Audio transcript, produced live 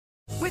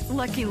With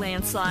Lucky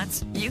Land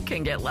Slots, you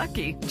can get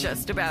lucky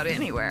just about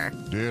anywhere.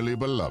 Dearly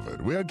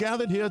beloved, we are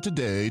gathered here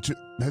today to...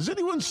 Has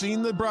anyone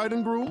seen the bride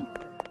and groom?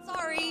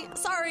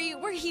 Sorry,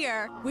 we're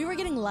here. We were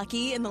getting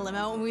lucky in the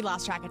limo and we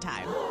lost track of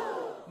time.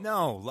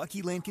 No,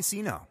 Lucky Land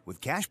Casino, with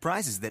cash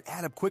prizes that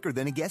add up quicker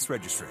than a guest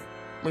registry.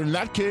 In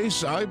that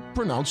case, I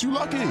pronounce you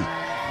lucky.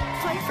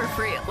 Play for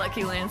free at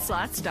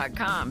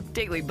LuckyLandSlots.com.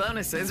 Daily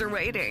bonuses are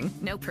waiting.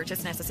 No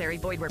purchase necessary.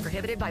 Void where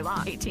prohibited by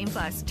law.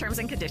 18+. Terms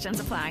and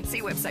conditions apply.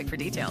 See website for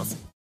details.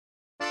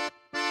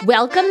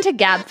 Welcome to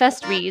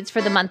Gabfest Reads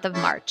for the month of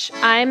March.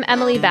 I'm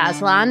Emily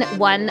Bazelon,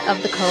 one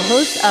of the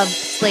co-hosts of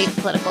Slate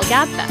Political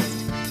Gabfest.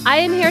 I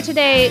am here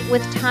today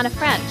with Tana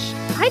French.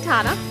 Hi,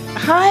 Tana.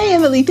 Hi,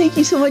 Emily. Thank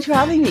you so much for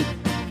having me.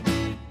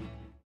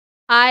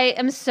 I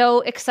am so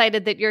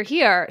excited that you're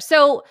here.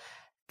 So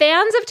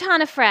fans of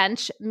Tana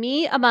French,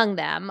 me among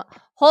them,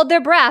 hold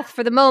their breath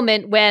for the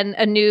moment when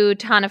a new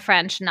Tana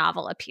French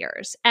novel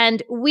appears.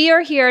 And we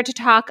are here to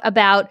talk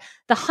about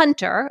The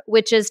Hunter,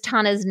 which is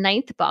Tana's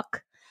 9th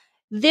book.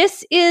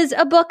 This is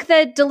a book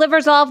that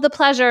delivers all of the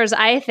pleasures,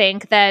 I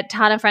think, that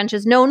Tana French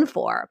is known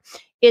for.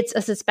 It's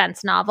a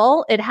suspense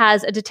novel. It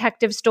has a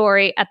detective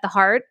story at the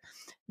heart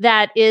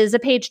that is a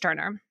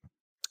page-turner.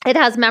 It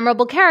has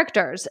memorable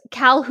characters.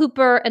 Cal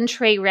Hooper and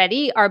Trey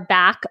Reddy are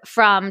back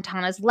from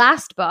Tana's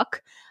last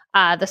book,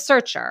 The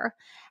Searcher.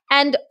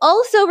 And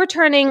also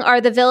returning are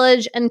the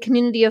village and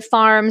community of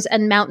farms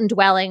and mountain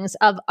dwellings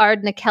of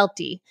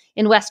Ardnakelty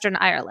in Western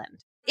Ireland.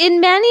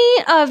 In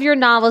many of your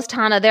novels,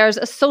 Tana, there's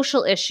a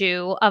social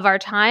issue of our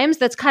times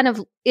that's kind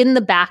of in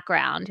the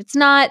background. It's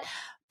not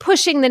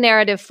pushing the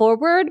narrative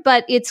forward,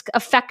 but it's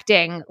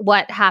affecting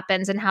what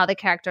happens and how the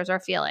characters are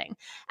feeling.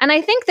 And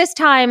I think this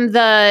time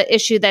the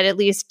issue that at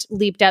least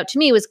leaped out to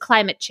me was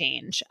climate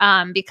change,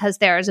 because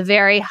there's a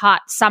very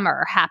hot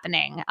summer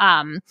happening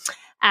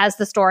as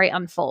the story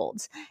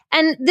unfolds.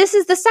 And this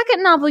is the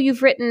second novel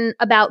you've written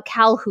about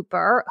Cal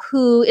Hooper,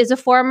 who is a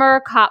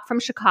former cop from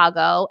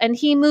Chicago, and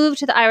he moved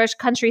to the Irish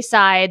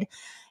countryside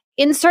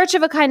in search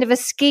of a kind of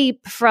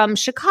escape from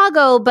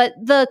Chicago, but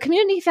the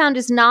community he found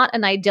is not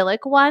an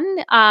idyllic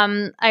one.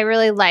 I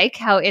really like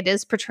how it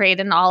is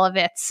portrayed in all of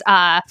its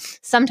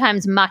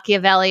sometimes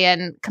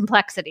Machiavellian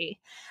complexity.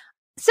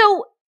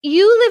 So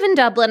you live in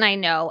Dublin, I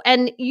know,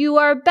 and you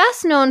are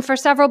best known for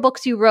several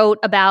books you wrote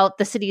about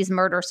the city's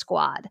murder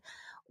squad.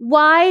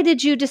 Why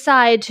did you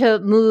decide to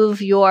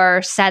move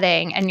your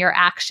setting and your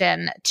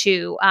action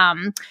to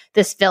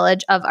this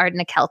village of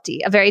Ardnakelty,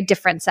 a very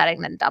different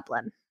setting than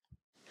Dublin?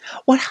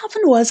 What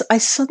happened was I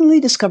suddenly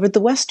discovered the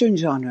Western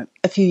genre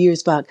a few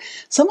years back.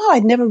 Somehow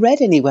I'd never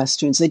read any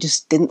Westerns. They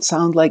just didn't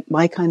sound like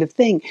my kind of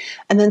thing.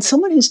 And then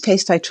someone whose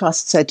taste I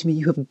trust said to me,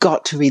 "You have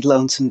got to read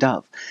Lonesome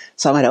Dove."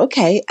 So I went,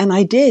 okay. And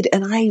I did.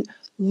 And I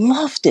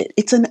loved it.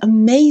 It's an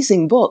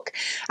amazing book.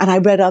 And I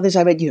read others.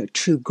 I read,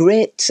 True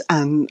Grit,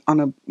 and on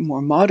a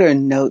more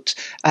modern note,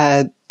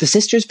 The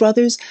Sisters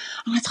Brothers.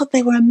 And I thought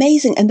they were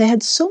amazing. And they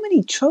had so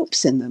many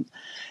tropes in them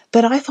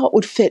that I thought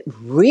would fit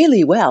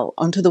really well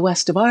onto the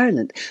west of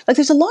Ireland. Like,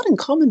 there's a lot in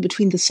common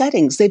between the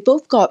settings. They've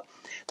both got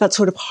that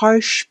sort of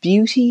harsh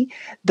beauty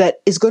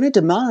that is going to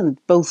demand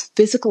both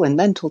physical and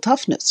mental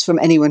toughness from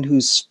anyone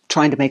who's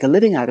trying to make a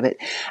living out of it.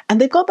 And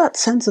they've got that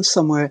sense of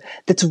somewhere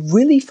that's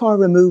really far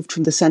removed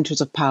from the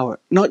centres of power,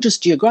 not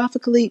just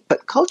geographically,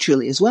 but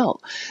culturally as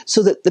well.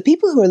 So that the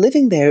people who are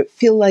living there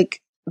feel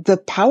like the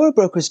power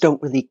brokers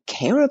don't really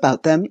care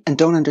about them and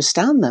don't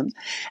understand them.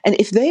 And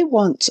if they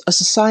want a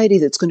society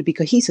that's going to be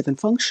cohesive and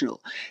functional,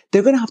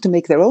 they're going to have to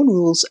make their own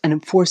rules and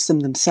enforce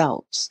them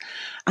themselves.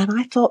 And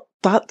I thought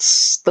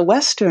that's the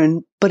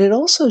Western, but it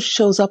also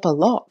shows up a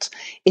lot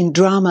in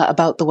drama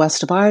about the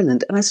west of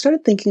Ireland. And I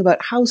started thinking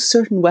about how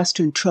certain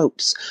Western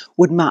tropes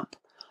would map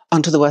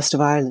onto the west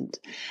of Ireland.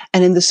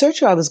 And in The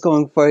Searcher, I was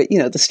going for,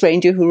 the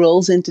stranger who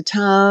rolls into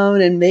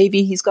town, and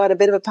maybe he's got a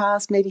bit of a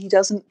past, maybe he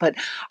doesn't, but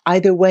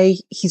either way,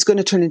 he's going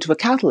to turn into a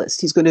catalyst.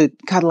 He's going to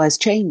catalyze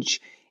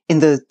change in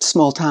the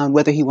small town,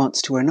 whether he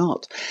wants to or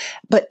not.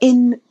 But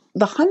in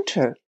The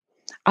Hunter,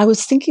 I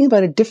was thinking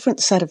about a different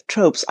set of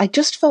tropes. I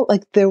just felt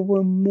like there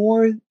were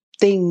more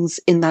things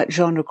in that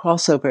genre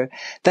crossover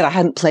that I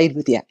hadn't played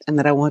with yet and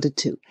that I wanted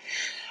to.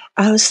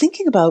 I was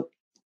thinking about,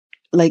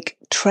 like,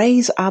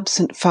 Trey's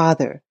absent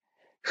father,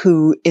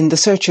 who in The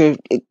Searcher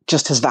it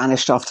just has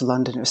vanished off to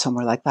London or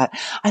somewhere like that.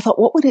 I thought,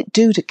 what would it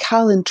do to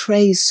Cal and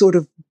Trey's sort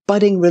of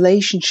budding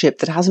relationship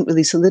that hasn't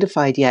really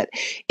solidified yet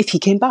if he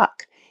came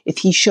back, if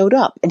he showed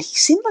up? And he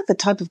seemed like the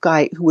type of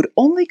guy who would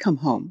only come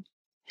home,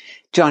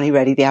 Johnny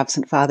Reddy, the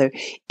absent father,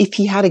 if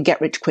he had a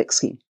get-rich-quick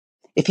scheme,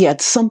 if he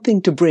had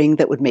something to bring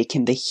that would make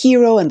him the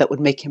hero and that would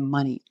make him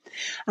money.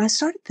 And I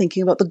started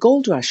thinking about the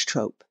gold rush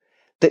trope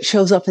that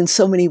shows up in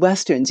so many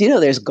Westerns.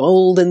 There's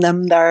gold in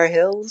them there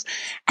hills.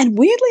 And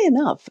weirdly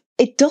enough,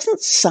 it doesn't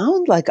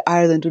sound like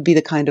Ireland would be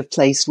the kind of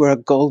place where a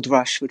gold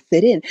rush would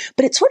fit in,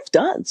 but it sort of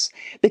does.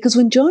 Because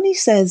when Johnny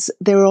says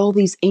there are all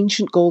these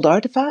ancient gold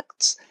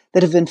artifacts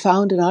that have been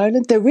found in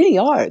Ireland, there really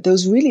are.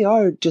 Those really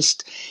are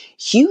just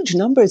huge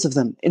numbers of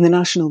them in the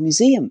National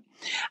Museum.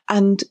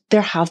 And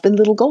there have been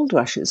little gold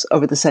rushes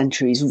over the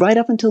centuries. Right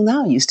up until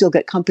now, you still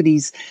get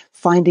companies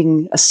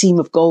finding a seam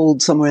of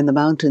gold somewhere in the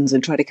mountains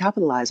and try to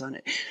capitalize on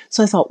it.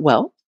 So I thought,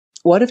 well,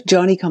 what if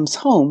Johnny comes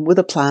home with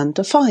a plan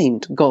to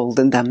find gold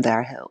in them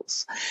there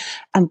hills?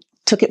 And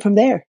took it from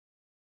there.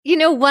 You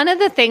know, one of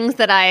the things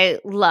that I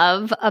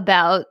love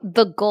about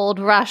the gold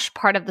rush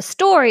part of the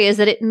story is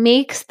that it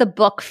makes the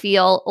book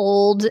feel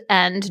old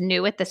and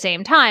new at the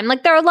same time.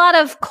 Like, there are a lot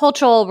of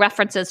cultural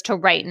references to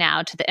right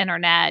now, to the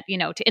internet, you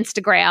know, to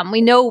Instagram. We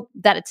know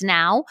that it's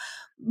now,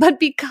 but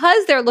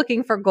because they're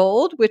looking for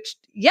gold, which,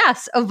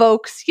 yes,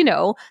 evokes, you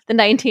know, the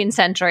 19th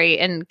century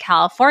in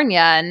California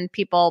and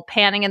people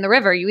panning in the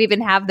river. You even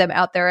have them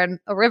out there in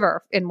a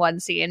river in one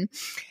scene.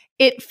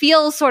 It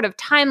feels sort of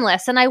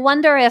timeless. And I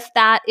wonder if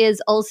that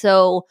is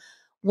also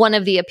one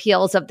of the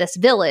appeals of this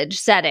village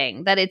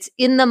setting, that it's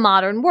in the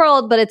modern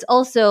world, but it's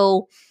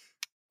also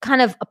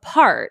kind of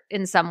apart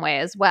in some way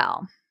as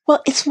well.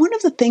 Well, it's one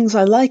of the things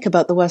I like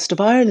about the west of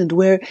Ireland,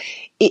 where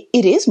it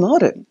is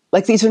modern.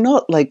 Like, these are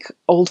not like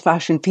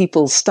old-fashioned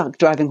people stuck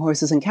driving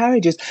horses and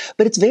carriages,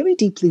 but it's very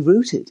deeply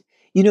rooted.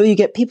 You know, you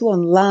get people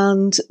on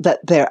land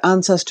that their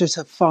ancestors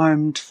have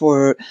farmed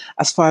for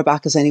as far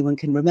back as anyone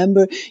can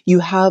remember. You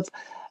have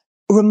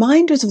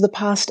reminders of the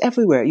past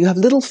everywhere. You have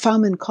little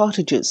famine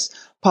cottages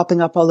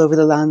popping up all over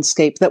the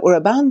landscape that were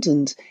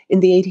abandoned in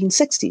the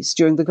 1860s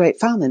during the Great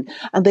Famine,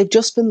 and they've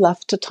just been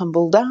left to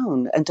tumble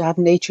down and to have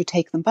nature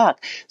take them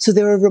back. So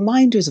there are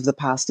reminders of the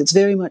past. It's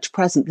very much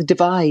present. The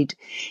divide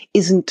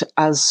isn't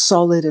as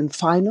solid and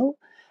final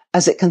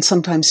as it can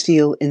sometimes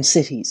feel in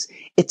cities.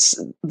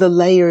 The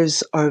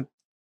layers are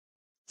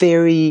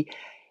very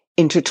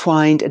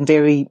intertwined and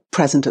very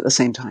present at the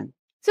same time.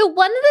 So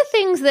one of the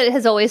things that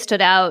has always stood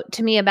out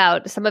to me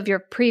about some of your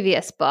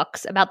previous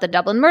books about the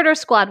Dublin Murder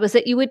Squad was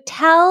that you would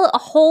tell a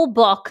whole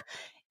book,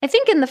 I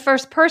think in the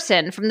first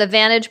person, from the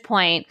vantage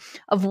point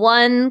of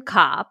one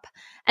cop,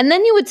 and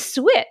then you would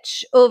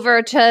switch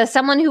over to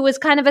someone who was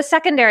kind of a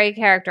secondary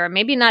character,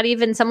 maybe not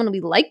even someone we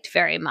liked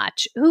very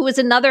much, who was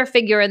another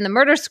figure in the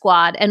murder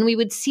squad, and we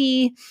would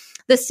see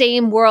the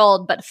same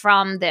world but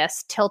from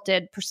this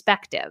tilted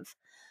perspective.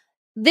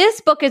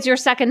 This book is your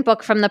second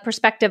book from the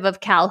perspective of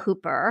Cal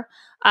Hooper,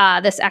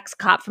 this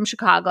ex-cop from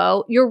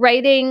Chicago. You're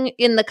writing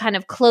in the kind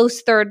of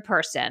close third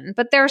person,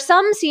 but there are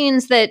some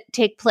scenes that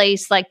take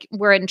place like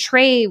we're in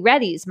Trey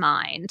Reddy's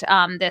mind,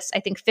 this, I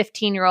think,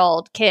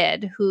 15-year-old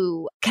kid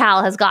who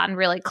Cal has gotten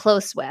really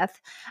close with.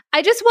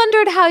 I just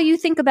wondered how you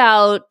think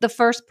about the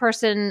first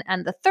person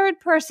and the third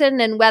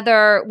person, and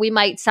whether we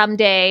might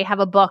someday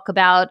have a book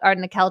about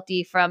Ardna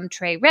Kelty from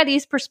Trey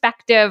Reddy's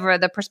perspective or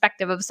the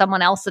perspective of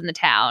someone else in the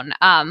town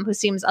who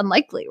seems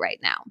unlikely right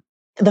now.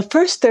 The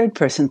first third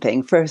person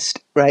thing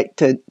first, right,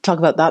 to talk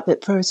about that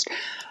bit first.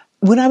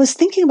 When I was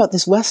thinking about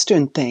this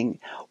Western thing,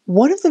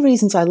 one of the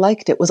reasons I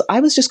liked it was I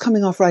was just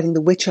coming off writing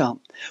The Witch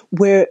Elm,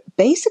 where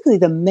basically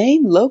the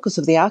main locus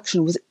of the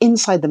action was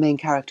inside the main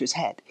character's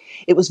head.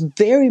 It was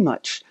very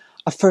much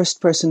a first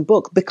person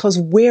book because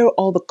where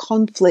all the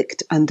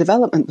conflict and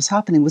development was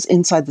happening was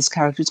inside this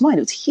character's mind.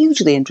 It was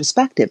hugely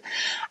introspective.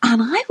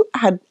 And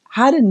I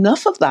had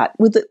enough of that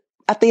with it.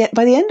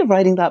 By the end of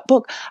writing that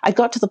book, I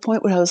got to the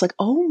point where I was like,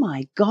 oh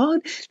my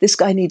God, this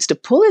guy needs to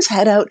pull his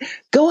head out,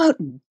 go out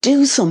and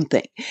do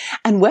something.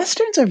 And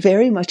Westerns are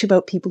very much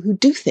about people who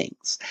do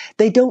things.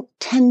 They don't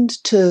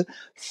tend to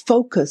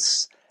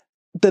focus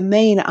the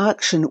main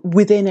action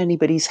within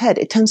anybody's head.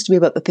 It tends to be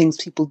about the things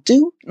people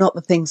do, not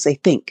the things they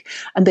think.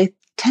 And they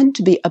tend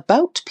to be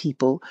about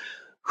people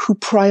who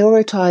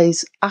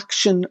prioritize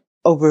action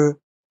over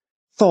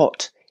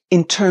thought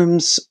in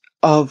terms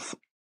of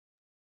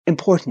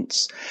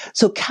importance.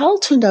 So Cal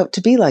turned out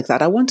to be like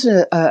that. I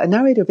wanted a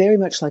narrator very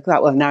much like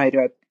that. Well, a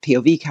narrator, a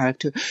POV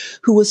character,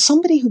 who was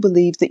somebody who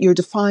believed that you're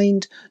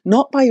defined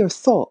not by your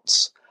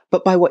thoughts,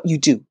 but by what you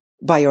do,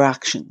 by your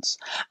actions.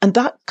 And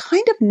that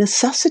kind of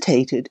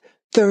necessitated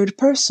third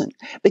person.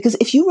 Because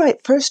if you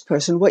write first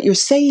person, what you're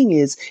saying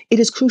is it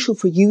is crucial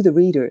for you, the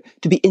reader,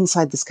 to be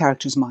inside this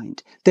character's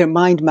mind. Their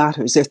mind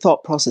matters. Their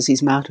thought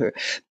processes matter.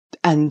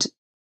 And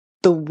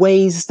the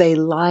ways they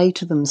lie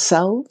to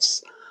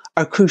themselves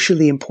are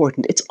crucially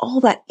important. It's all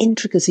that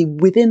intricacy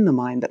within the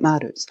mind that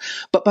matters.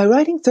 But by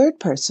writing third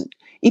person,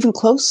 even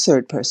close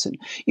third person,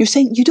 you're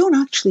saying you don't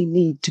actually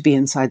need to be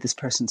inside this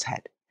person's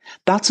head.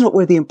 That's not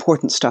where the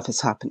important stuff is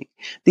happening.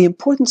 The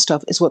important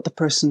stuff is what the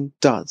person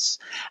does.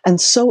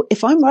 And so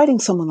if I'm writing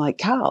someone like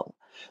Cal,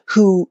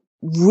 who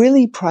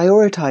really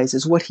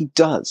prioritizes what he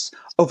does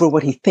over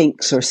what he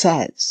thinks or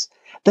says,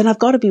 then I've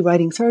got to be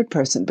writing third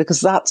person,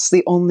 because that's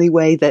the only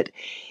way that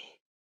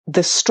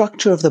the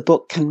structure of the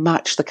book can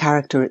match the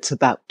character it's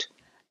about.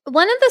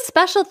 One of the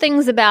special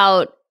things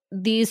about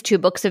these two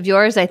books of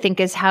yours, I think,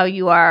 is how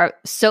you are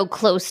so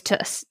close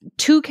to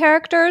two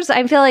characters.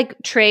 I feel like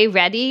Trey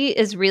Reddy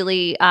is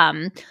really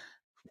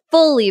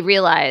fully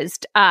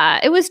realized.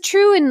 It was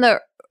true in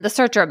the The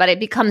Searcher, but it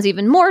becomes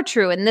even more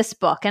true in this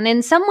book. And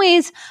in some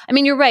ways, I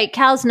mean, you're right,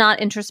 Cal's not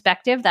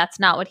introspective. That's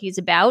not what he's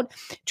about.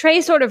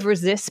 Trey sort of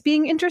resists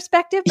being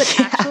introspective, but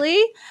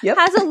actually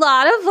has a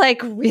lot of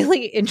like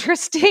really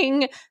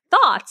interesting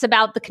thoughts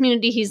about the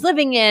community he's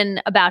living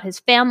in, about his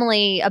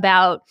family,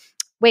 about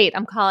wait,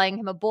 I'm calling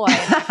him a boy.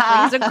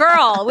 He's a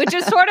girl, which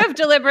is sort of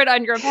deliberate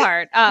on your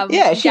part.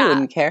 She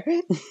wouldn't care.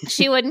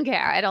 She wouldn't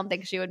care. I don't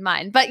think she would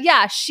mind. But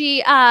yeah,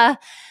 she has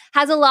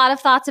a lot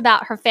of thoughts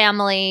about her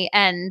family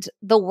and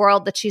the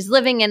world that she's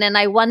living in. And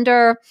I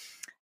wonder,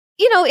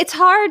 it's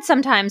hard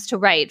sometimes to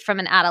write from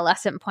an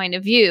adolescent point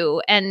of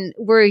view. And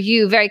were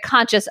you very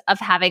conscious of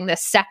having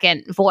this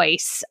second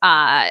voice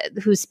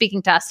who's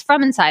speaking to us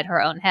from inside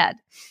her own head?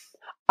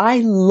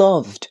 I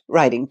loved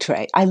writing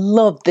Trey. I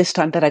loved this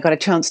time that I got a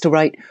chance to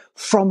write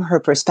from her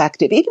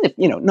perspective, even if,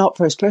 not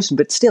first person,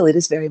 but still it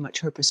is very much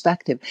her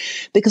perspective.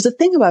 Because the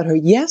thing about her,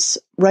 yes,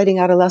 writing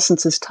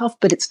adolescence is tough,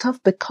 but it's tough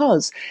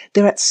because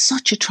they're at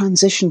such a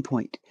transition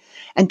point.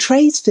 And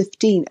Trey's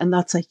 15, and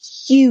that's a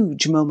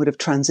huge moment of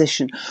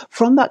transition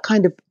from that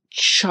kind of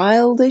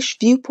childish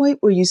viewpoint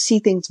where you see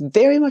things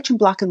very much in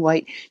black and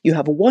white. You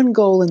have one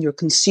goal and you're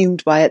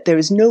consumed by it. There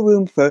is no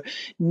room for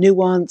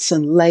nuance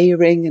and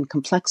layering and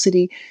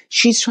complexity.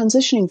 She's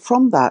transitioning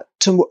from that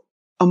to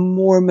a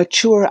more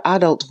mature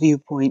adult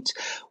viewpoint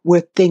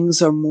where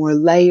things are more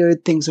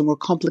layered, things are more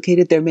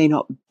complicated. There may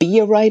not be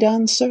a right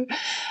answer.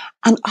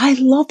 And I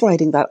love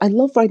writing that. I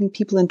love writing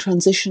people in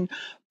transition,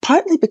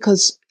 partly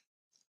because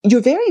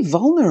you're very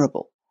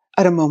vulnerable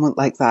at a moment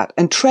like that.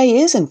 And Trey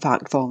is, in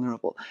fact,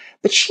 vulnerable.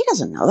 But she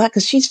doesn't know that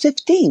because she's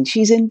 15.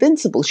 She's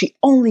invincible. She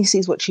only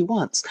sees what she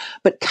wants.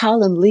 But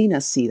Cal and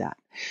Lena see that.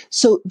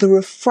 So the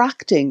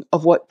refracting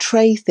of what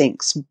Trey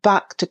thinks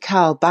back to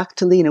Cal, back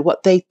to Lena,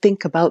 what they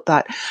think about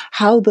that,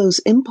 how those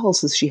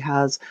impulses she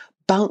has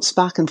bounce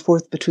back and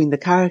forth between the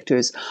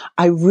characters,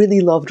 I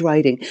really loved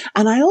writing.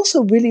 And I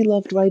also really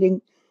loved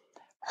writing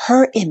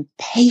her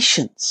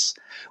impatience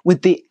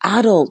with the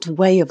adult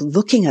way of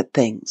looking at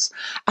things.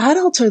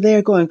 Adults are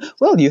there going,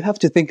 well, you have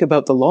to think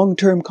about the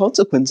long-term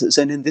consequences.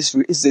 And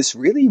is this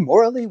really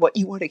morally what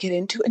you want to get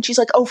into? And she's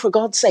like, oh, for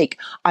God's sake,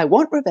 I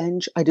want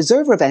revenge. I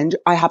deserve revenge.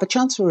 I have a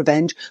chance for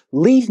revenge.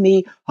 Leave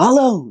me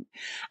alone.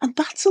 And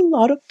that's a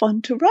lot of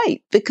fun to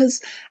write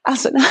because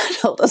as an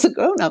adult, as a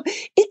grown-up,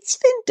 it's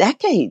been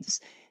decades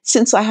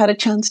since I had a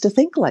chance to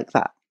think like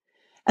that.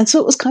 And so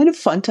it was kind of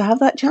fun to have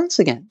that chance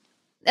again.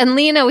 And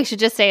Lena, we should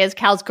just say, is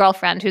Cal's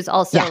girlfriend, who's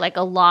also like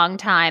a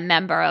longtime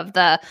member of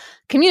the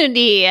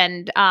community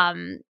and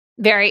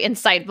very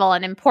insightful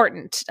and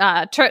important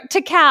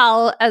to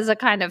Cal as a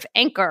kind of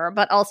anchor,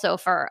 but also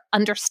for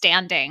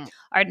understanding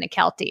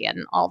Ardnakelty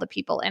and all the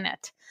people in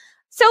it.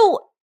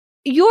 So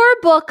your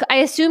book, I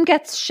assume,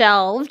 gets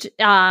shelved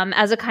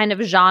as a kind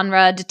of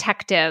genre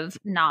detective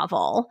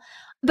novel.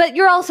 But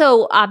you're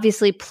also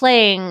obviously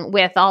playing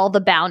with all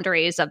the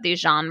boundaries of these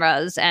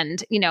genres.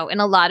 And, in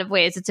a lot of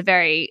ways, it's a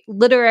very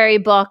literary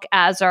book,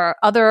 as are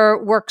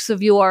other works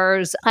of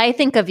yours. I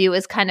think of you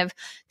as kind of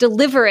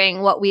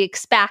delivering what we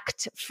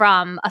expect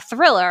from a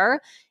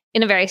thriller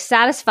in a very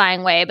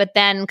satisfying way, but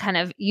then kind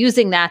of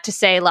using that to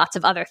say lots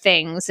of other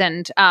things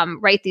and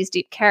write these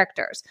deep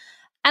characters.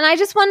 And I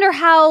just wonder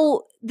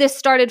how this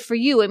started for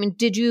you. I mean,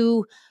 did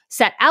you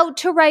set out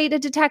to write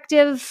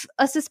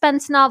a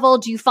suspense novel?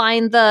 Do you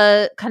find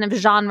the kind of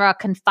genre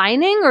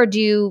confining, or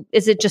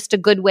is it just a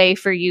good way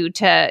for you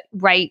to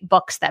write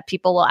books that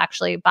people will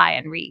actually buy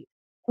and read?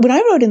 When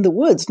I wrote In the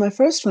Woods, my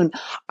first one,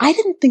 I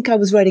didn't think I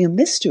was writing a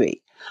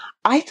mystery.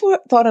 I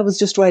thought I was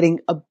just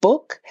writing a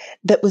book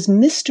that was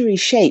mystery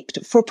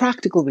shaped for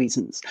practical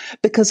reasons,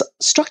 because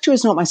structure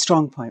is not my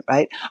strong point,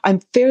 right? I'm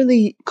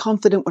fairly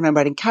confident when I'm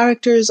writing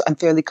characters. I'm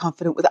fairly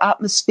confident with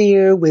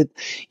atmosphere, with,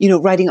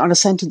 writing on a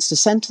sentence to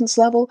sentence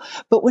level.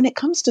 But when it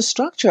comes to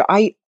structure,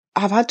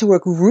 I've had to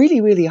work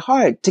really, really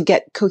hard to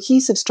get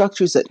cohesive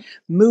structures that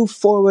move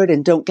forward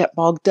and don't get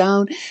bogged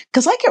down,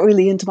 because I get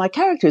really into my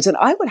characters and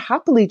I would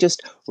happily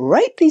just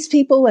write these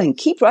people and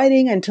keep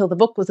writing until the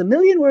book was 1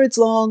 million words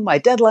long. My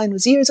deadline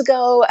was years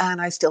ago and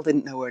I still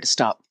didn't know where to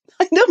stop.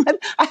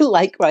 I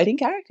like writing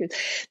characters.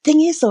 Thing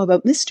is, though,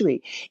 about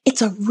mystery,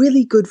 it's a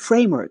really good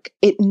framework.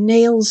 It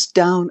nails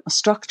down a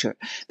structure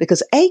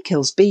because A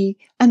kills B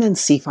and then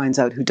C finds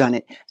out who done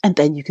it. And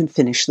then you can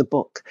finish the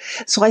book.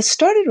 So I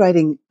started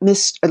writing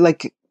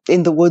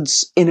In the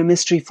Woods in a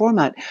mystery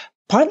format,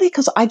 partly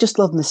because I just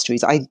love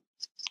mysteries.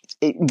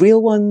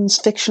 Real ones,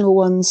 fictional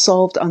ones,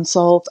 solved,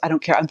 unsolved. I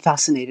don't care. I'm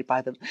fascinated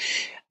by them.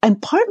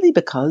 And partly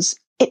because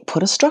it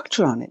put a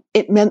structure on it.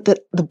 It meant that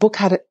the book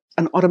had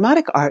an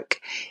automatic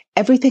arc.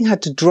 Everything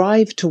had to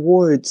drive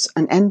towards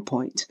an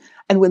endpoint.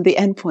 And when the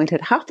endpoint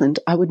had happened,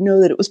 I would know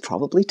that it was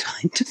probably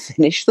time to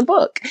finish the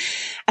book.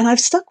 And I've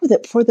stuck with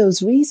it for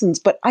those reasons.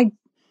 But I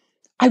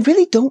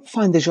really don't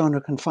find the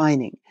genre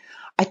confining.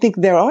 I think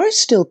there are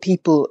still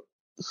people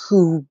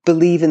who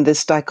believe in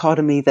this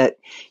dichotomy that,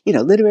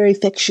 literary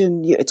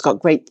fiction, it's got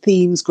great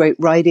themes, great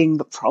writing,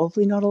 but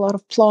probably not a lot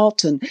of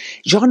plot. And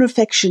genre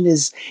fiction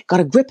is got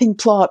a gripping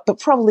plot, but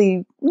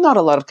probably not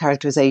a lot of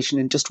characterization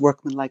and just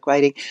workmanlike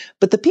writing.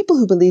 But the people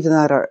who believe in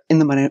that are in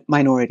the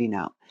minority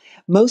now.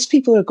 Most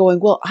people are going,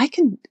 well, I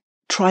can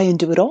try and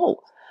do it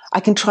all. I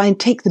can try and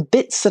take the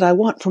bits that I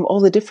want from all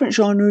the different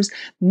genres,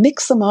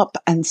 mix them up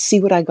and see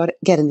what I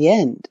get in the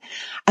end.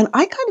 And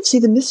I kind of see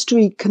the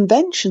mystery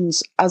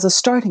conventions as a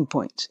starting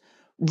point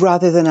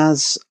rather than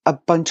as a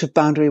bunch of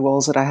boundary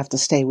walls that I have to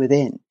stay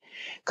within.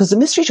 Because the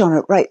mystery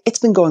genre, right, it's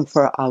been going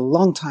for a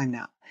long time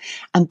now.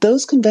 And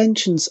those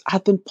conventions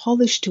have been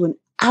polished to an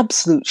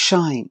absolute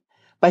shine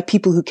by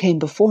people who came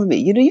before me.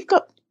 You've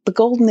got the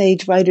Golden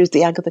Age writers,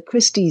 the Agatha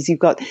Christie's, you've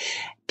got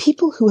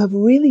people who have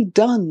really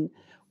done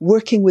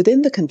working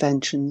within the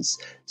conventions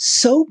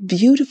so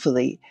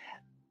beautifully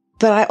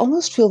that I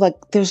almost feel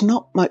like there's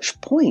not much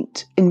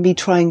point in me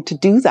trying to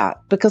do that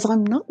because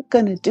I'm not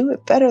going to do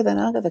it better than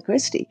Agatha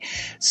Christie.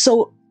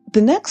 So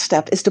the next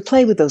step is to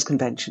play with those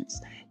conventions,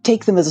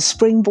 take them as a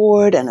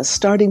springboard and a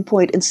starting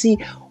point and see,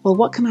 well,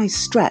 what can I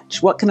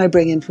stretch? What can I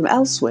bring in from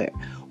elsewhere?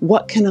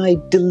 What can I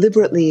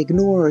deliberately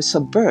ignore or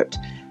subvert?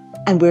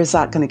 And where's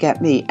that going to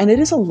get me? And it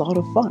is a lot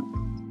of fun.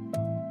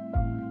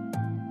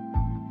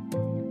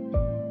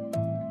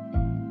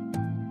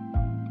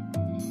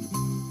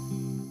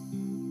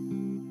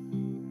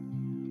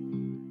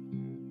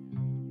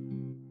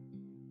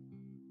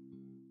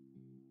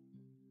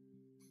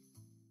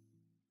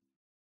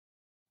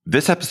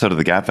 This episode of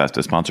the Gabfest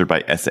is sponsored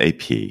by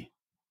SAP.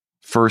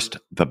 First,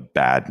 the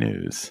bad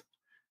news.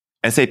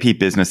 SAP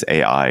Business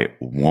AI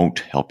won't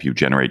help you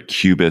generate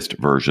cubist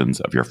versions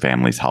of your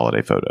family's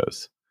holiday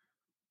photos,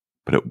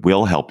 but it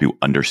will help you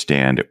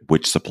understand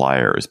which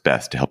supplier is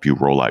best to help you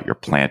roll out your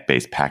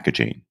plant-based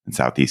packaging in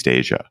Southeast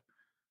Asia,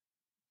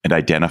 and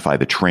identify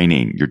the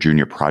training your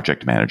junior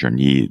project manager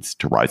needs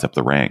to rise up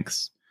the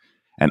ranks,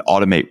 and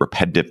automate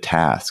repetitive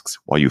tasks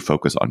while you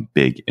focus on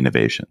big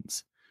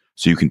innovations,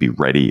 so you can be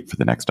ready for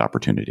the next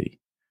opportunity.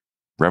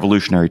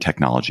 Revolutionary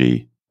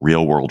technology,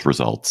 real-world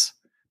results.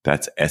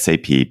 That's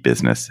SAP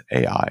Business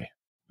AI.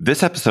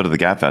 This episode of the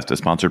Gabfest is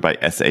sponsored by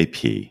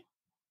SAP.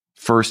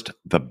 First,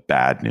 the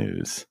bad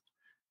news.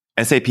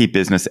 SAP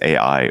Business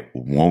AI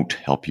won't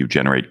help you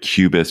generate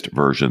cubist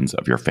versions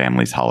of your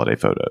family's holiday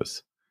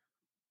photos,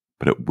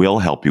 but it will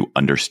help you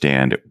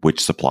understand which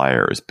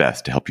supplier is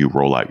best to help you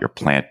roll out your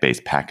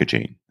plant-based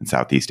packaging in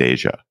Southeast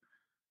Asia,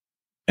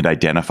 and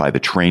identify the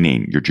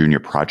training your junior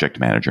project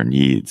manager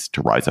needs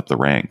to rise up the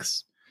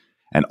ranks,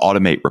 and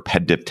automate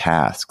repetitive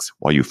tasks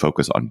while you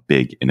focus on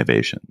big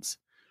innovations,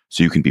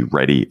 so you can be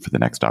ready for the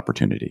next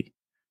opportunity.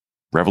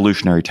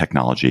 Revolutionary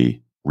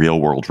technology,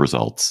 real-world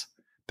results.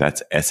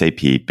 That's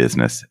SAP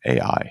Business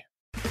AI.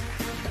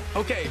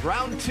 Okay,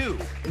 round two.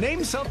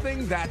 Name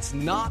something that's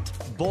not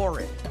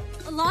boring.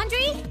 A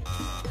laundry?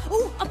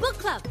 Ooh, a book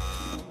club.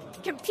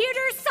 Computer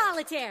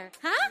solitaire,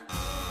 huh?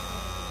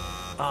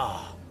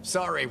 Ah,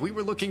 sorry, we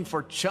were looking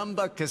for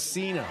Chumba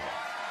Casino.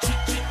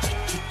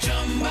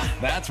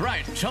 That's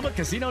right,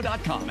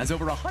 ChumbaCasino.com has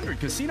over 100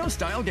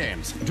 casino-style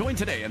games. Join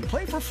today and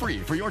play for free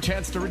for your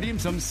chance to redeem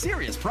some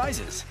serious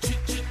prizes.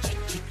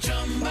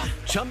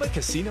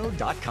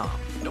 ChumbaCasino.com.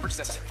 No purchase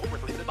necessary. Void where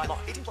prohibited by law.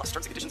 18+ terms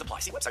and conditions apply.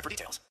 See website for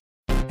details.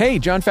 Hey,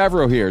 Jon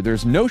Favreau here.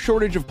 There's no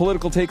shortage of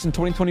political takes in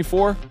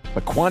 2024,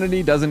 but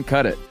quantity doesn't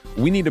cut it.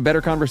 We need a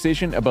better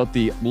conversation about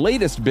the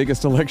latest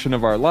biggest election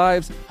of our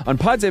lives. On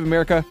Pod Save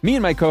America, me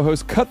and my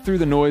co-hosts cut through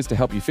the noise to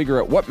help you figure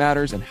out what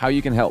matters and how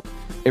you can help.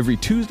 Every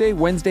Tuesday,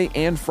 Wednesday,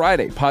 and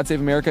Friday, Pod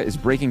Save America is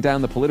breaking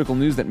down the political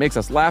news that makes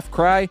us laugh,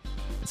 cry,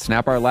 and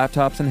snap our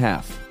laptops in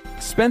half.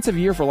 Expensive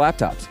year for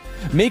laptops.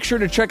 Make sure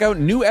to check out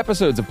new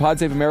episodes of Pod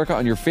Save America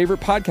on your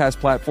favorite podcast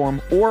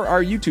platform or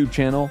our YouTube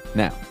channel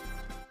now.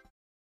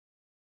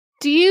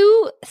 Do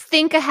you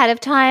think ahead of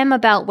time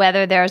about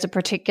whether there's a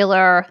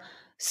particular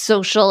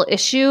social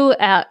issue,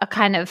 a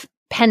kind of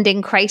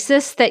pending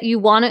crisis that you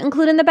want to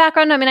include in the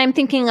background? I mean, I'm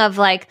thinking of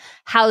like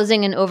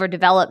housing and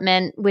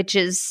overdevelopment, which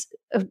is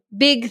a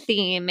big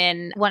theme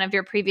in one of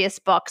your previous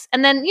books.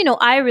 And then,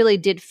 I really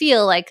did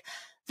feel like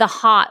the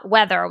hot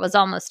weather was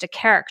almost a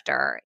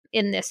character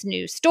in this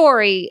new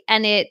story.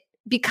 And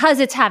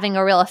because it's having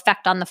a real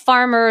effect on the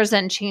farmers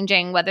and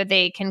changing whether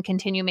they can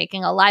continue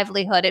making a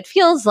livelihood, it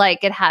feels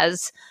like it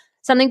has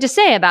something to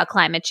say about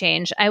climate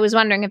change. I was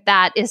wondering if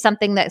that is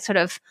something that sort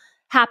of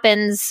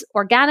happens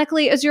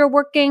organically as you're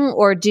working,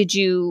 or did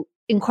you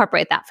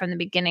incorporate that from the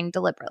beginning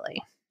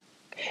deliberately?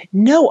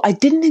 No, I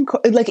didn't.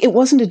 It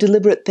wasn't a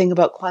deliberate thing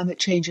about climate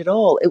change at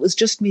all. It was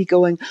just me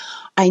going,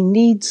 I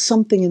need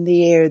something in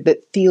the air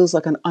that feels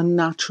like an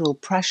unnatural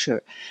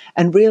pressure,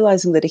 and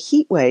realizing that a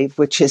heat wave,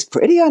 which is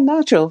pretty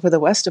unnatural for the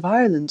west of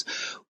Ireland,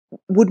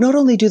 would not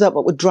only do that,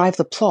 but would drive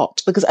the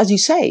plot. Because as you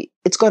say,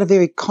 it's got a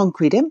very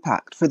concrete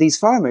impact for these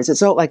farmers.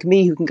 It's not like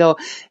me who can go,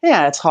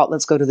 yeah, it's hot,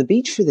 let's go to the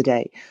beach for the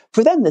day.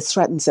 For them, this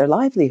threatens their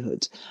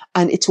livelihood.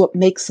 And it's what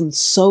makes them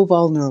so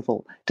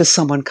vulnerable to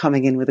someone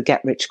coming in with a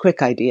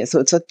get-rich-quick idea. So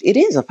it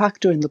is a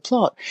factor in the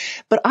plot.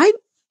 But I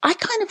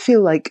kind of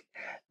feel like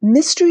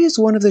mystery is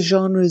one of the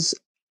genres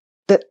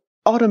that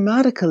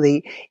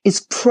automatically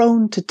is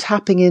prone to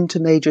tapping into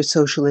major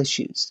social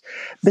issues.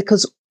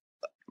 Because,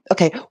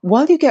 okay,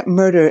 while you get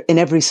murder in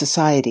every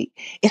society,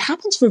 it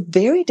happens for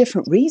very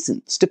different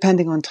reasons,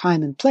 depending on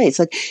time and place.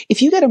 Like,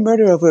 if you get a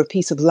murder over a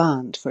piece of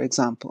land, for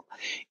example,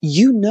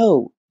 you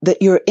know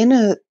that you're in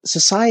a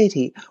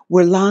society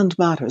where land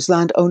matters,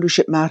 land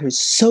ownership matters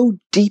so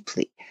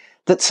deeply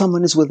that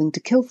someone is willing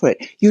to kill for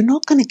it. You're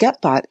not going to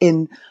get that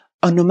in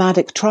a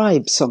nomadic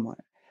tribe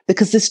somewhere,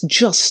 because this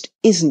just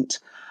isn't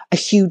a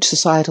huge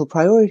societal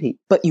priority.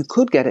 But you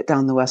could get it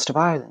down the west of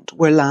Ireland,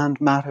 where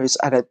land matters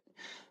at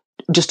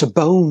just a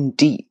bone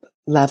deep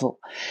level.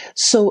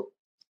 So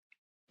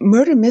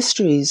murder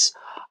mysteries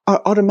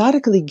are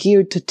automatically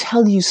geared to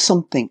tell you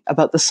something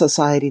about the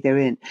society they're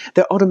in.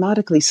 They're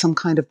automatically some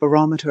kind of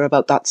barometer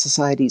about that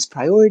society's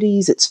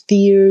priorities, its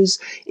fears,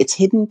 its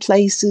hidden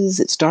places,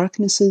 its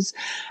darknesses.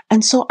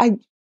 And so I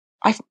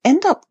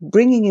end up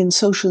bringing in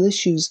social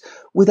issues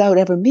without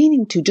ever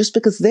meaning to, just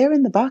because they're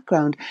in the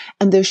background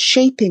and they're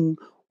shaping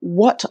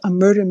what a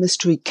murder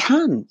mystery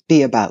can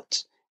be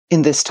about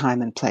in this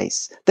time and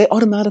place. They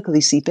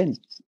automatically seep in.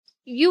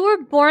 You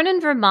were born in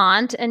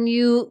Vermont and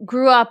you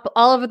grew up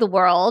all over the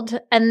world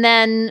and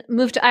then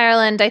moved to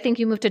Ireland. I think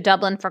you moved to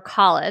Dublin for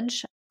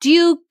college. Do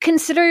you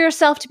consider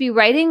yourself to be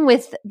writing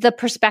with the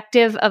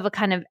perspective of a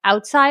kind of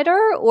outsider,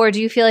 or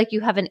do you feel like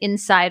you have an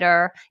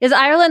insider? Is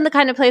Ireland the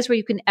kind of place where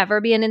you can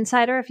ever be an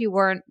insider if you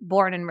weren't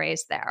born and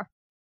raised there?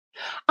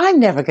 I'm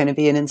never going to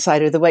be an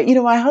insider the way,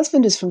 my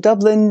husband is from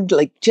Dublin,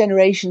 like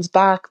generations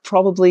back,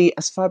 probably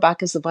as far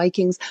back as the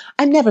Vikings.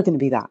 I'm never going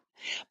to be that.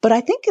 But I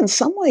think in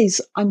some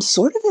ways I'm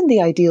sort of in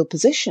the ideal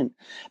position,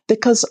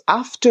 because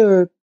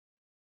after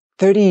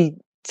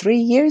 33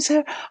 years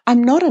here,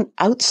 I'm not an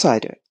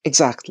outsider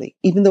exactly,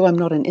 even though I'm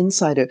not an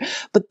insider.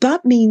 But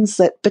that means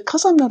that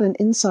because I'm not an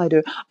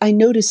insider, I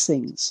notice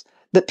things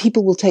that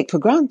people will take for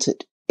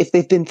granted if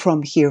they've been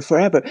from here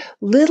forever.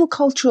 Little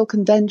cultural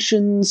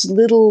conventions,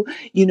 little,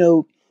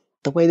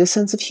 the way the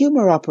sense of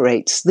humor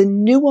operates, the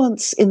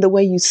nuance in the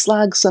way you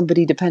slag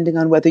somebody depending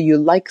on whether you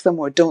like them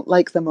or don't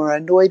like them or are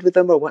annoyed with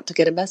them or want to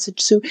get a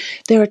message to.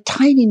 There are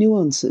tiny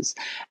nuances.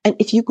 And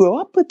if you grow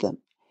up with them,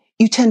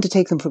 you tend to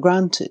take them for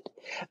granted.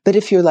 But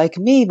if you're like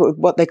me,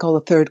 what they call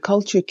a third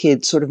culture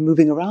kid, sort of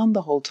moving around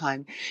the whole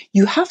time,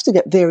 you have to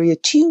get very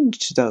attuned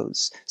to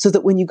those so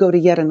that when you go to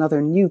yet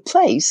another new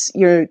place,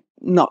 you're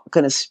not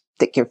going to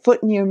stick your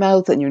foot in your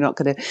mouth and you're not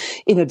going to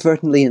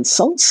inadvertently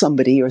insult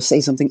somebody or say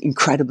something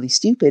incredibly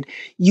stupid.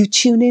 You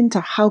tune into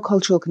how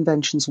cultural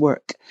conventions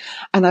work.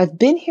 And I've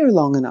been here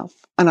long enough,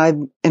 and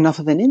I'm enough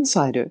of an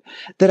insider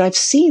that I've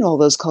seen all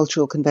those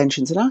cultural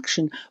conventions in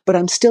action, but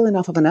I'm still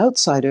enough of an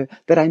outsider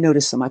that I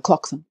notice them, I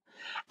clock them.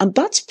 And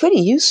that's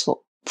pretty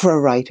useful for a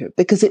writer,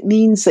 because it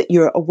means that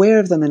you're aware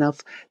of them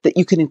enough that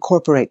you can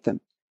incorporate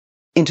them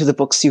into the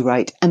books you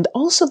write. And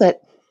also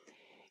that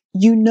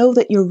you know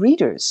that your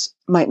readers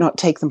might not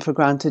take them for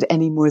granted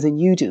any more than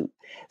you do.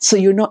 So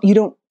you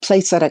don't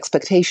place that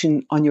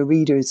expectation on your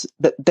readers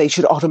that they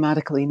should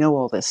automatically know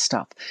all this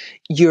stuff.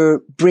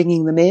 You're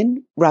bringing them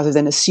in rather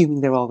than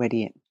assuming they're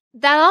already in.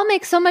 That all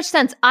makes so much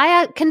sense.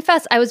 I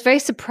confess I was very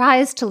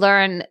surprised to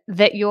learn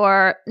that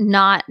you're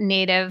not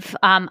native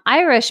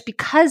Irish,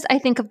 because I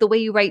think of the way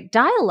you write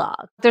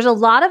dialogue. There's a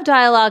lot of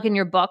dialogue in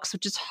your books,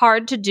 which is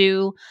hard to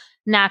do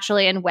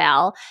naturally and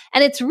well.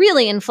 And it's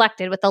really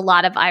inflected with a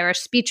lot of Irish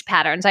speech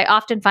patterns. I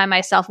often find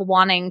myself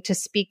wanting to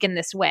speak in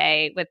this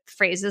way with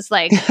phrases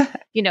like,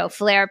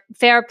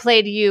 fair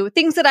play to you,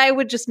 things that I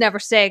would just never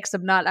say because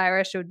I'm not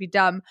Irish. It would be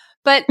dumb.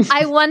 But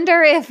I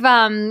wonder if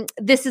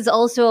this is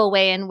also a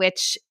way in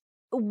which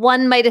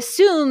one might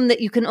assume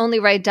that you can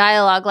only write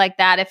dialogue like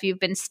that if you've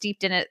been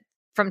steeped in it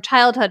from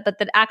childhood, but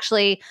that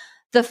actually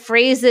the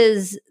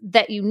phrases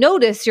that you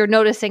notice, you're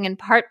noticing in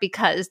part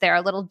because they're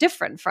a little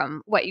different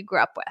from what you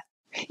grew up with.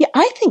 Yeah,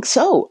 I think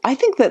so. I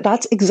think that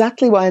that's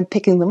exactly why I'm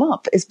picking them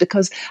up, is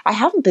because I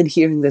haven't been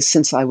hearing this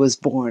since I was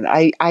born.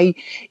 I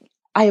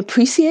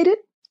appreciate it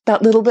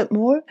that little bit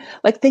more.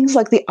 Like things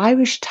like the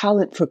Irish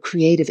talent for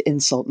creative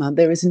insult, man,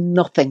 there is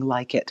nothing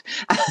like it.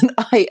 And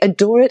I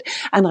adore it.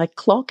 And I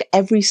clock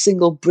every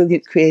single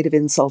brilliant creative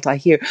insult I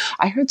hear.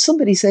 I heard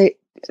somebody say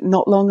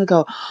not long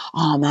ago,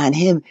 oh man,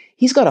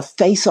 he's got a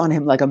face on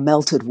him like a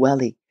melted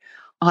welly.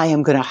 I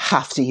am going to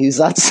have to use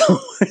that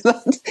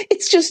somewhere.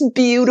 It's just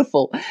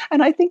beautiful.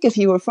 And I think if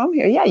you were from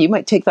here, you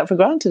might take that for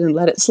granted and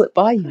let it slip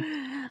by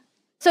you.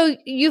 So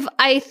you've,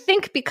 I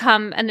think,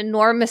 become an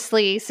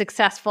enormously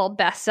successful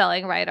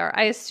best-selling writer,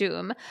 I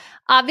assume.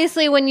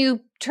 Obviously, when you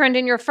turned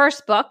in your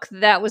first book,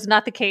 that was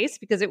not the case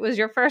because it was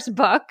your first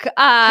book.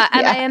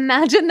 And I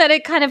imagine that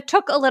it kind of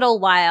took a little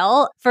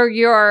while for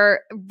your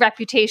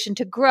reputation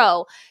to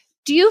grow.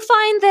 Do you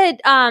find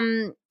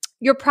that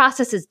your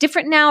process is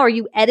different now? Are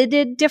you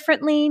edited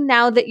differently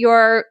now that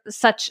you're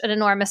such an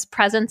enormous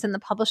presence in the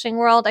publishing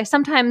world? I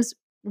sometimes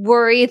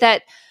worry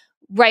that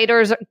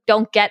writers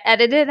don't get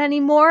edited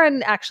anymore,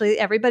 and actually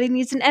everybody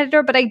needs an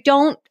editor, but I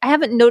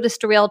haven't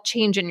noticed a real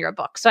change in your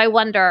book. So I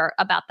wonder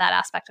about that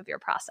aspect of your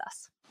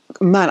process.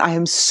 Man, I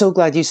am so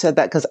glad you said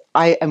that, because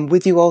I am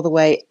with you all the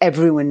way.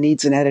 Everyone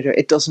needs an editor.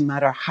 It doesn't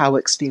matter how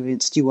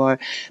experienced you are.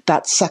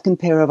 That second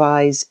pair of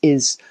eyes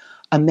is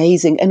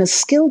amazing. And a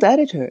skilled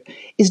editor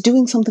is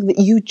doing something that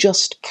you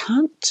just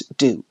can't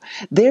do.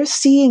 They're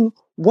seeing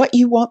what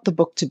you want the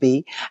book to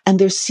be, and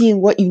they're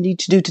seeing what you need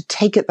to do to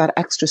take it that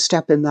extra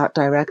step in that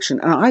direction.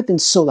 And I've been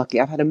so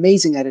lucky. I've had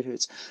amazing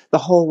editors the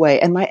whole way.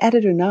 And my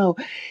editor now,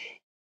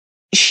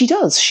 she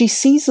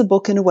sees the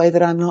book in a way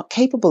that I'm not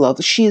capable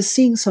of. She is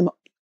seeing some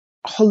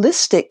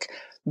holistic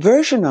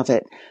version of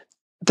it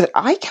that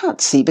I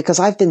can't see, because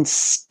I've been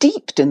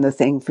steeped in the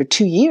thing for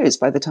 2 years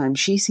by the time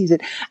she sees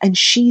it. And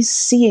she's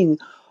seeing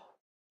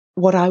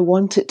what I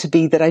want it to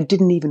be that I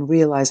didn't even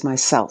realize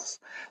myself.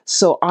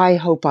 So I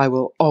hope I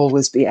will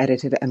always be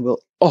edited and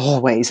will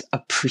always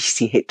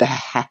appreciate the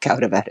heck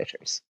out of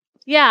editors.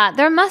 Yeah,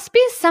 there must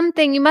be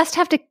something. You must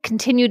have to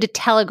continue to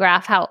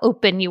telegraph how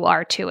open you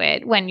are to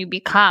it when you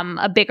become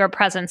a bigger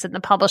presence in the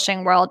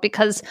publishing world,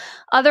 because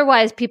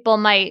otherwise people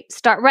might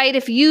start, right?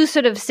 If you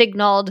sort of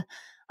signaled,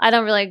 I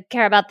don't really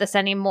care about this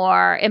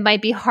anymore, it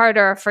might be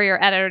harder for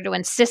your editor to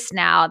insist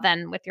now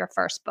than with your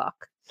first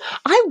book.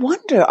 I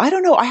wonder. I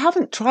don't know. I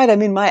haven't tried. I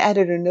mean, my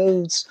editor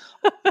knows,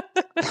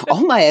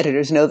 all my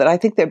editors know that I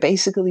think they're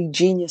basically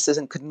geniuses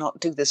and could not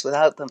do this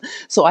without them.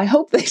 So I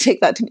hope they take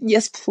that to me.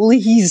 Yes,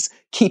 please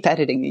keep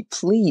editing me,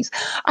 please.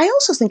 I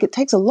also think it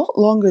takes a lot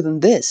longer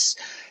than this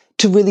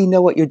to really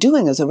know what you're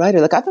doing as a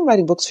writer. Like, I've been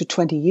writing books for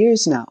 20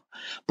 years now,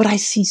 but I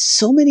see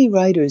so many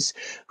writers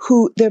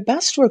who their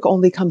best work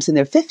only comes in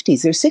their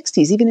 50s, their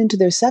 60s, even into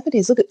their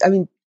 70s.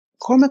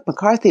 Cormac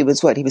McCarthy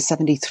was he was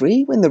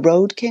 73 when The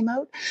Road came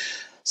out.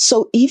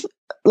 So even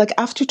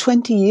after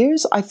 20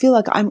 years, I feel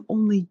like I'm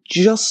only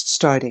just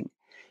starting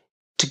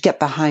to get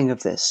the hang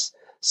of this.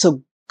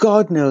 So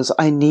God knows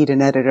I need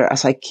an editor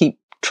as I keep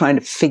trying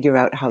to figure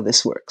out how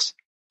this works.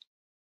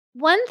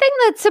 One thing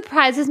that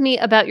surprises me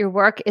about your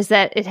work is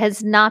that it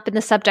has not been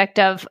the subject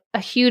of a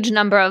huge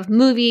number of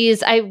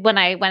movies. When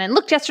I went and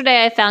looked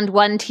yesterday, I found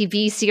one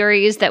TV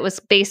series that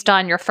was based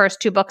on your first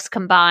 2 books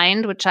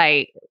combined, which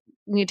I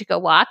need to go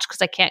watch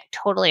because I can't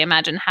totally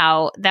imagine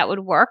how that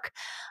would work.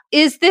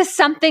 Is this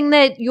something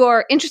that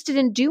you're interested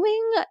in doing,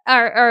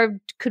 or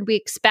could we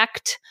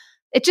expect?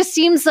 It just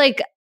seems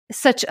like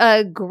such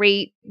a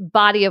great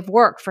body of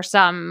work for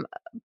some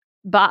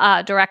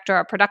director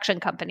or production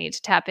company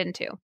to tap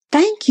into.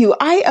 Thank you.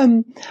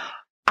 I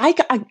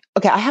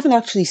haven't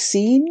actually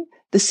seen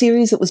the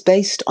series that was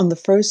based on the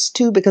first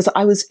 2, because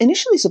I was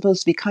initially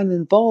supposed to be kind of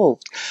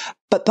involved,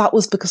 but that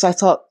was because I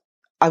thought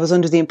I was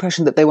under the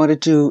impression that they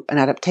wanted to do an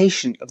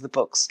adaptation of the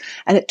books.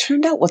 And it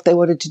turned out what they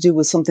wanted to do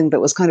was something that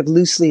was kind of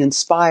loosely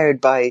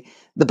inspired by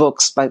the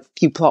books, by a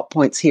few plot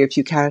points here, a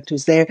few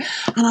characters there.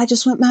 And I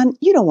just went, man,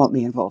 you don't want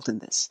me involved in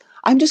this.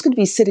 I'm just going to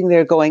be sitting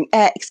there going,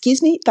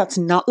 excuse me, that's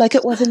not like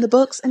it was in the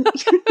books. And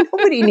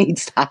nobody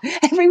needs that.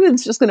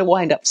 Everyone's just going to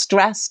wind up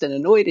stressed and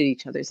annoyed at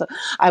each other. So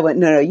I went,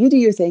 no, you do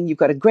your thing. You've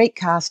got a great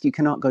cast. You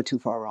cannot go too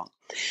far wrong.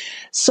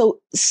 So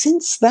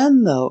since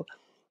then, though,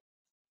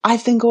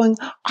 I've been going,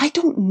 I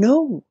don't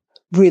know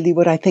really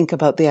what I think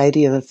about the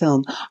idea of a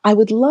film. I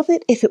would love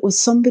it if it was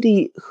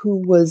somebody who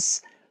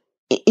was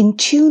in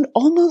tune,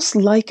 almost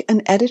like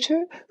an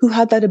editor, who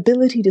had that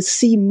ability to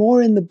see more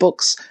in the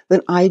books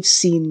than I've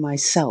seen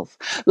myself.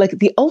 Like,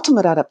 the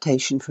ultimate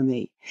adaptation for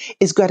me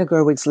is Greta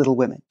Gerwig's Little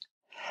Women.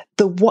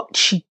 What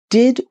she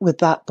did with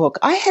that book,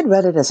 I had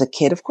read it as a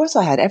kid. Of course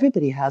I had,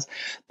 everybody has,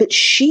 but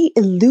she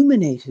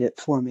illuminated it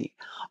for me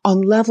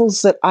on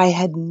levels that I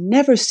had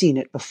never seen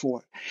it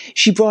before.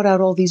 She brought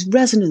out all these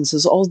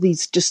resonances, all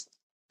these just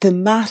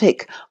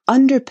thematic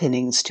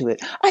underpinnings to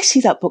it. I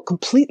see that book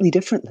completely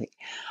differently.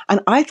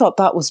 And I thought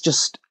that was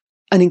just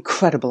an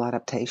incredible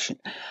adaptation.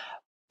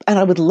 And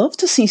I would love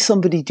to see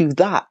somebody do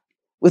that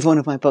with one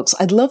of my books.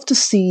 I'd love to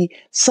see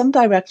some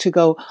director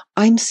go,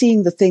 I'm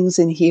seeing the things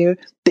in here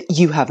that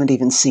you haven't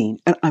even seen,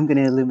 and I'm going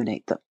to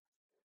illuminate them.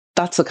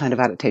 That's the kind of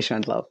adaptation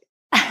I'd love.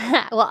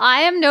 Well,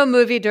 I am no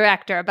movie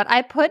director, but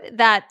I put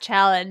that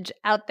challenge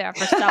out there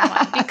for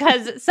someone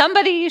because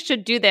somebody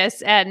should do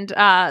this, and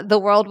the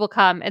world will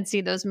come and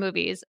see those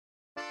movies.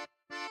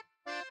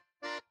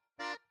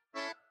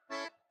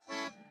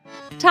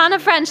 Tana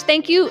French,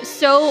 thank you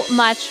so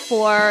much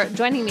for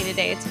joining me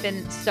today. It's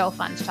been so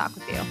fun to talk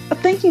with you.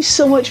 Thank you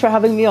so much for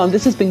having me on.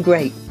 This has been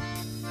great.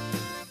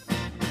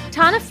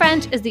 Tana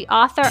French is the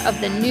author of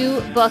the new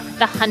book,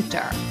 The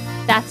Hunter.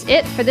 That's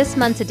it for this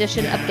month's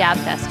edition of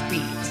Gabfest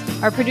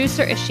Reads. Our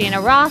producer is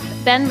Cheyna Roth.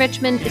 Ben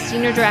Richmond is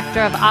Senior Director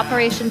of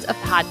Operations of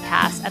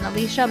Podcasts, and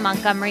Alicia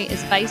Montgomery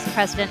is Vice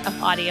President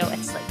of Audio at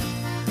Slate.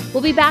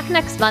 We'll be back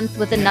next month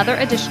with another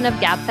edition of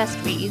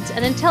Gabfest Reads,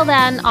 and until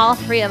then, all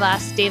 3 of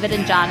us, David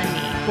and John and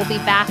me, will be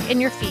back in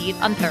your feed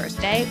on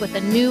Thursday with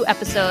a new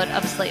episode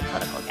of Slate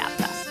Political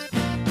Gabfest.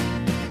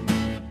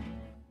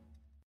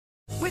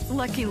 With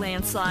Lucky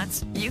Land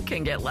Slots, you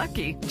can get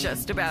lucky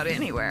just about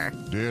anywhere.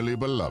 Dearly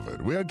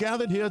beloved, we are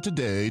gathered here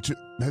today to...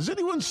 Has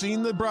anyone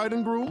seen the bride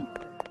and groom?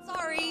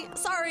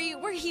 Sorry,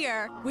 we're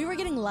here. We were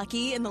getting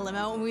lucky in the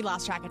limo and we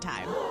lost track of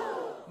time.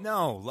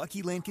 No,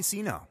 Lucky Land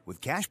Casino,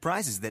 with cash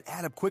prizes that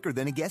add up quicker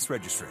than a guest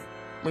registry.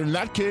 In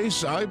that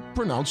case, I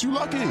pronounce you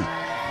lucky.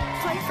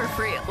 Play for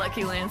free at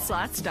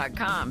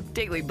LuckyLandSlots.com.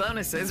 Daily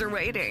bonuses are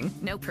waiting.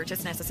 No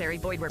purchase necessary.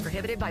 Void where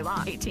prohibited by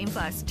law.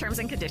 18+. Terms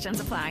and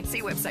conditions apply.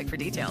 See website for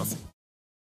details.